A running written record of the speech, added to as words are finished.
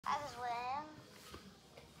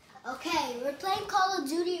Okay, we're playing Call of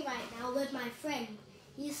Duty right now with my friend.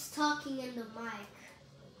 He's talking in the mic.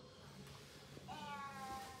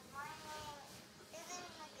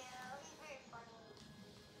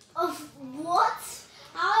 Oh, what?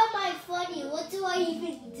 How am I funny? What do I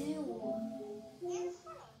even do?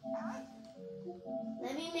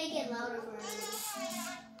 Let me make it louder for you.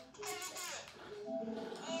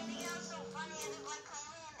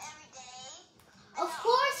 Of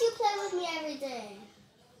course you play with me every day.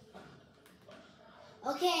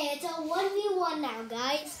 Okay, it's a 1v1 now,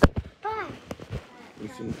 guys. Bye.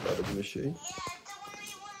 Listen, out of machine.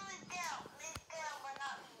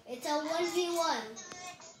 It's a 1v1.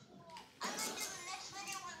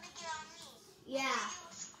 Yeah.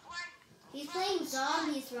 He's playing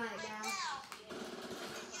zombies right now.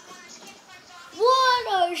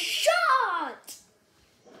 What a shot!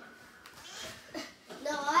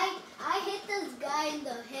 No, I hit this guy in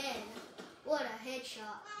the head. What a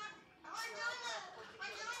headshot.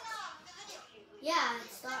 Yeah,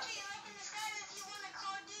 it stopped.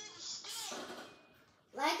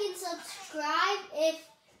 Like and subscribe if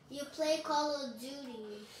you play Call of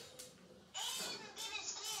Duty.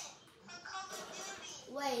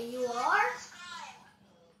 Wait, you are?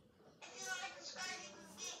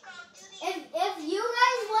 If you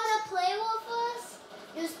guys want to play with us,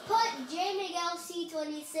 just put J Miguel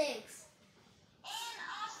C26.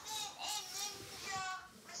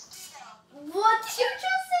 What did you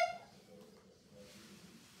just say?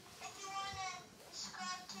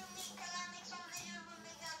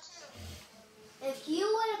 If you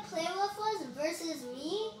want to play with us versus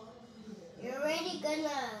me, you're already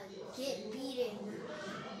gonna get beaten.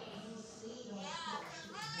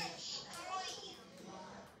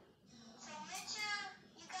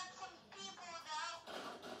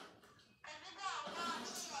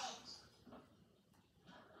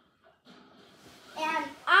 And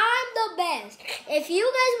I'm the best. If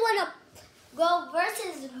you guys want to go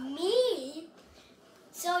versus me,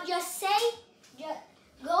 so just say,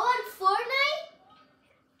 go on Fortnite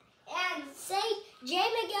and say J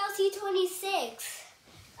Miguel C26.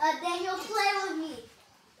 Then you'll play with me.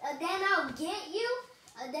 Then I'll get you.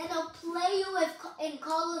 Then I'll play you in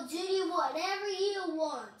Call of Duty, whatever you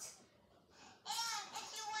want. And if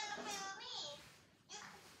you want to play with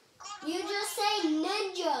me, you just say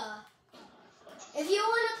Ninja. If you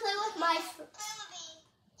want to play with my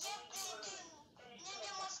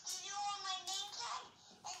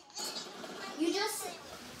you just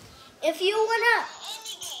if you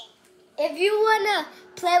wanna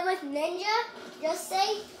play with Ninja, just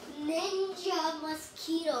say Ninja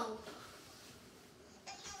Mosquito.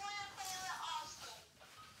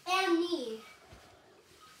 And me.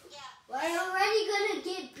 Yeah. We're already gonna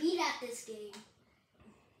get beat at this game.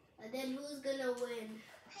 And then who's gonna win?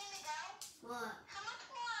 What? How much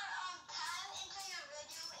more time into your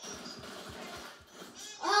video is?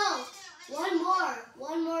 Oh,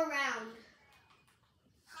 one more round.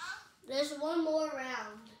 Huh? There's one more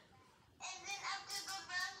round. And then after those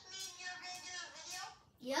rounds, you're gonna do a video?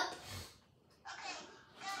 Yep. Okay.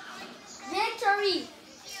 Victory!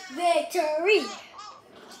 Victory!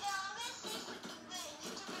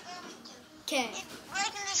 Okay.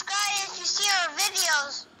 Like and subscribe if you see our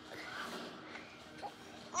videos.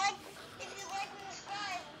 Like, if you like and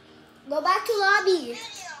subscribe. Go back to lobby.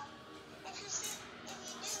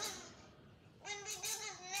 When we do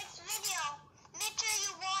this next video, make sure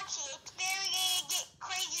you watch it. It's very gonna get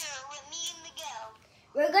crazier with me and Miguel.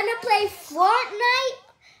 We're gonna play Fortnite.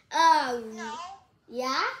 No.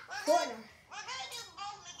 Yeah? Fortnite. We're gonna do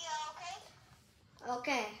both, Miguel, okay?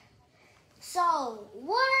 Okay. So,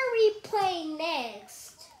 what are we playing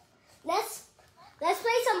next? Let's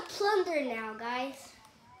play some Plunder now, guys.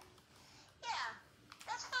 Yeah,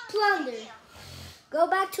 that's fun. Plunder. Go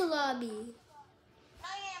back to lobby.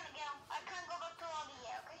 Not yet, Miguel. I can't go back to lobby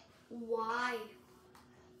yet, okay? Why?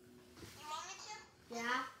 You want me to?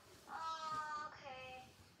 Yeah. Okay.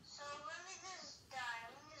 So let me just die.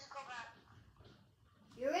 Let me just go back.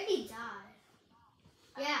 You already died.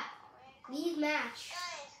 Yeah. Leave match.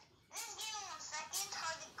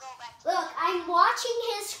 Look, I'm watching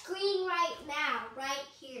his screen right now, right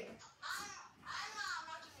here. I'm not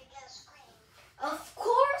watching Miguel's screen. Of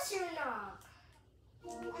course you're not.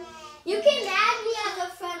 You can add me as a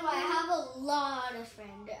friend. I have a lot of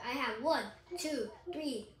friends. I have 1, 2,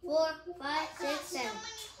 3, 4, 5, 6, 7. So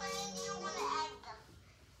many friends, you want to add them.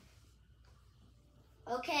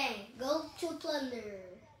 Okay, go to Plunder.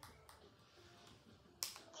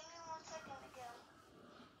 Give me 1 second, Miguel.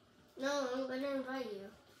 No, I'm gonna invite you.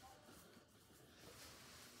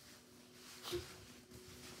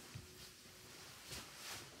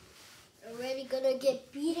 gonna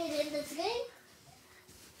get beaten in this game.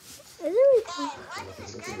 Is it Guys, like and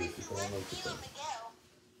subscribe if you want me on the go.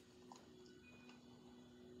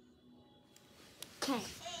 okay?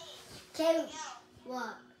 Okay,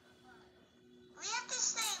 what? We have to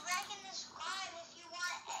say like and subscribe if you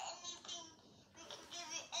want anything. We can give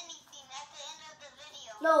you anything at the end of the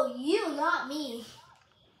video. No, you, not me.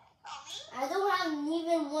 Oh, me? I don't have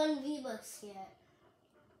even 1 V-Bucks yet.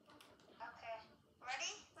 Okay.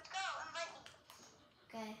 Ready? Let's go. Invite me.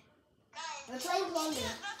 Okay. Guys, we're playing Plunder.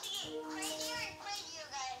 It's about to get crazier and crazier,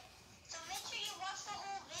 guys. So make sure you watch the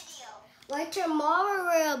whole video. Like tomorrow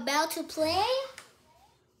we're about to play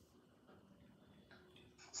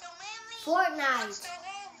Fortnite. Watch the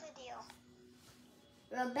whole video.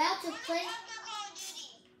 We're about to play Call of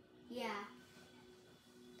Duty. Yeah.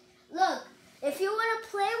 Look, if you want to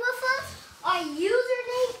play with us, our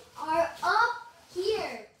usernames are up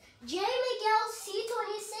here. J Miguel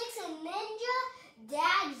C26 and Ninja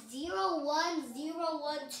Dad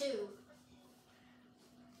 01012.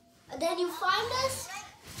 And then you find us,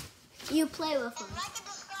 you play with us.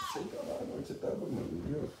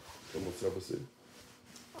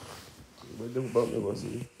 Vai derrubar o negócio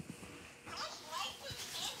aí.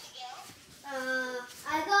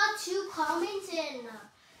 I got 2 comments and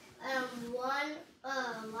 1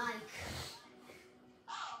 like.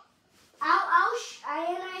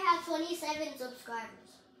 And I have 27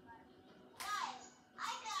 subscribers. Guys,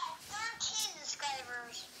 I got 13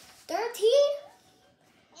 subscribers. 13?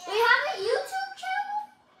 Yeah. We have a YouTube channel?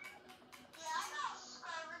 Yeah, I got a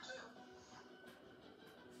subscriber too.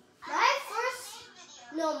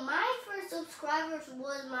 My first subscriber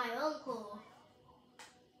was my uncle.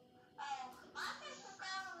 My first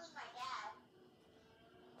subscriber was my dad.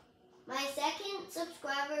 My second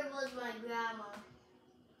subscriber was my grandma.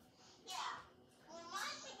 Yeah. Well, my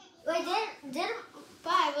second. Wait,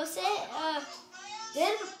 Pai, você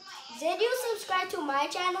did you subscribe to my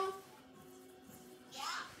channel? Yeah.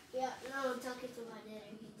 Yeah. No, I'm talking to my dad.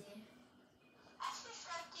 He did. I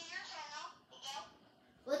subscribed to your channel. Okay.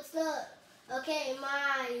 What's the? Okay,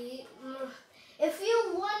 if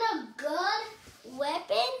you want a good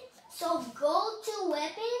weapon, so go to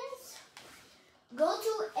weapons, go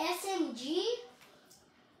to SMG,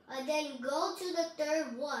 and then go to the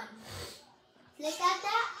 3rd one. Click at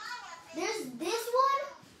that. There's this one,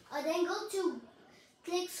 and then go to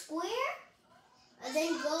click square, and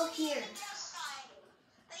then go here,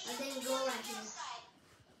 and then go right here.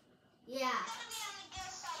 Yeah.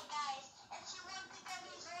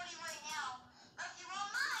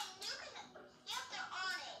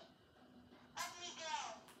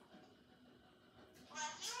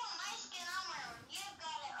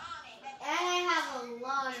 And I have a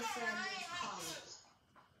lot of friends in college.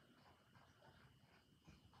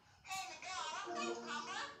 Hey, Miguel,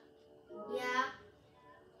 yeah.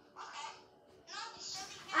 Okay.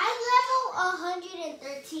 I'm level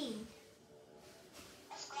 113.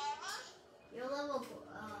 You're level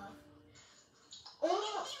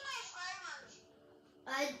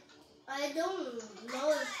I don't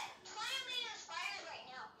know if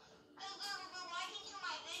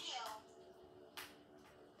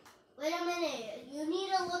wait a minute, you need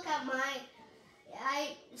to look at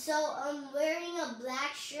so I'm wearing a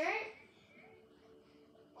black shirt.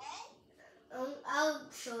 What? I'll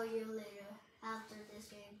show you later after this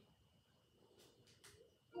game.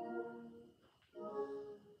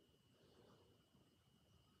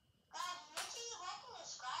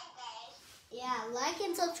 Yeah, like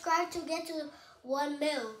and subscribe to get to 1 mil. Like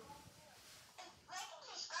and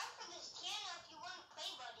subscribe for this channel if you want to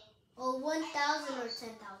play button. Or 1,000 or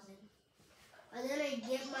 10,000. And then I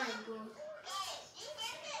get my goal. Guys, you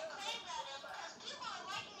get that play button because people are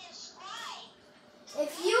liking and subscribe.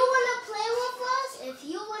 If you want to play with us, if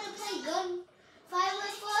you want to play gunfight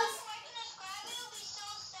with us,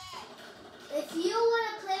 if you want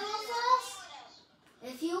to play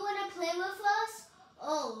with us,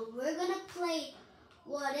 oh, we're going to play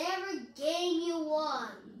whatever game you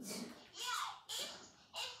want. Yeah, if you know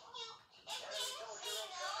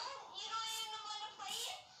you don't even want to play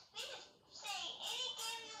it, we can say any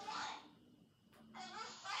game you want. Because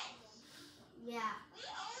we're friends. Yeah.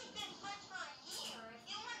 We've only been friends for a year. If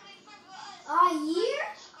you want to be friends with us. A year?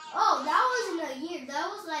 Oh, that wasn't a year. That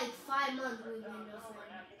was like 5 months we've been friends.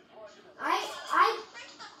 I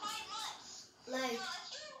friends for 5 months. Like,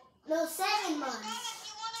 no, 7 months.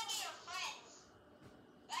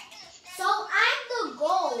 So I'm the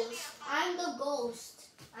ghost. I'm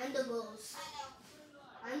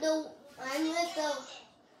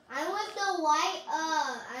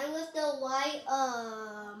with the white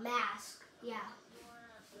mask. Yeah.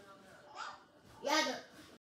 Yeah,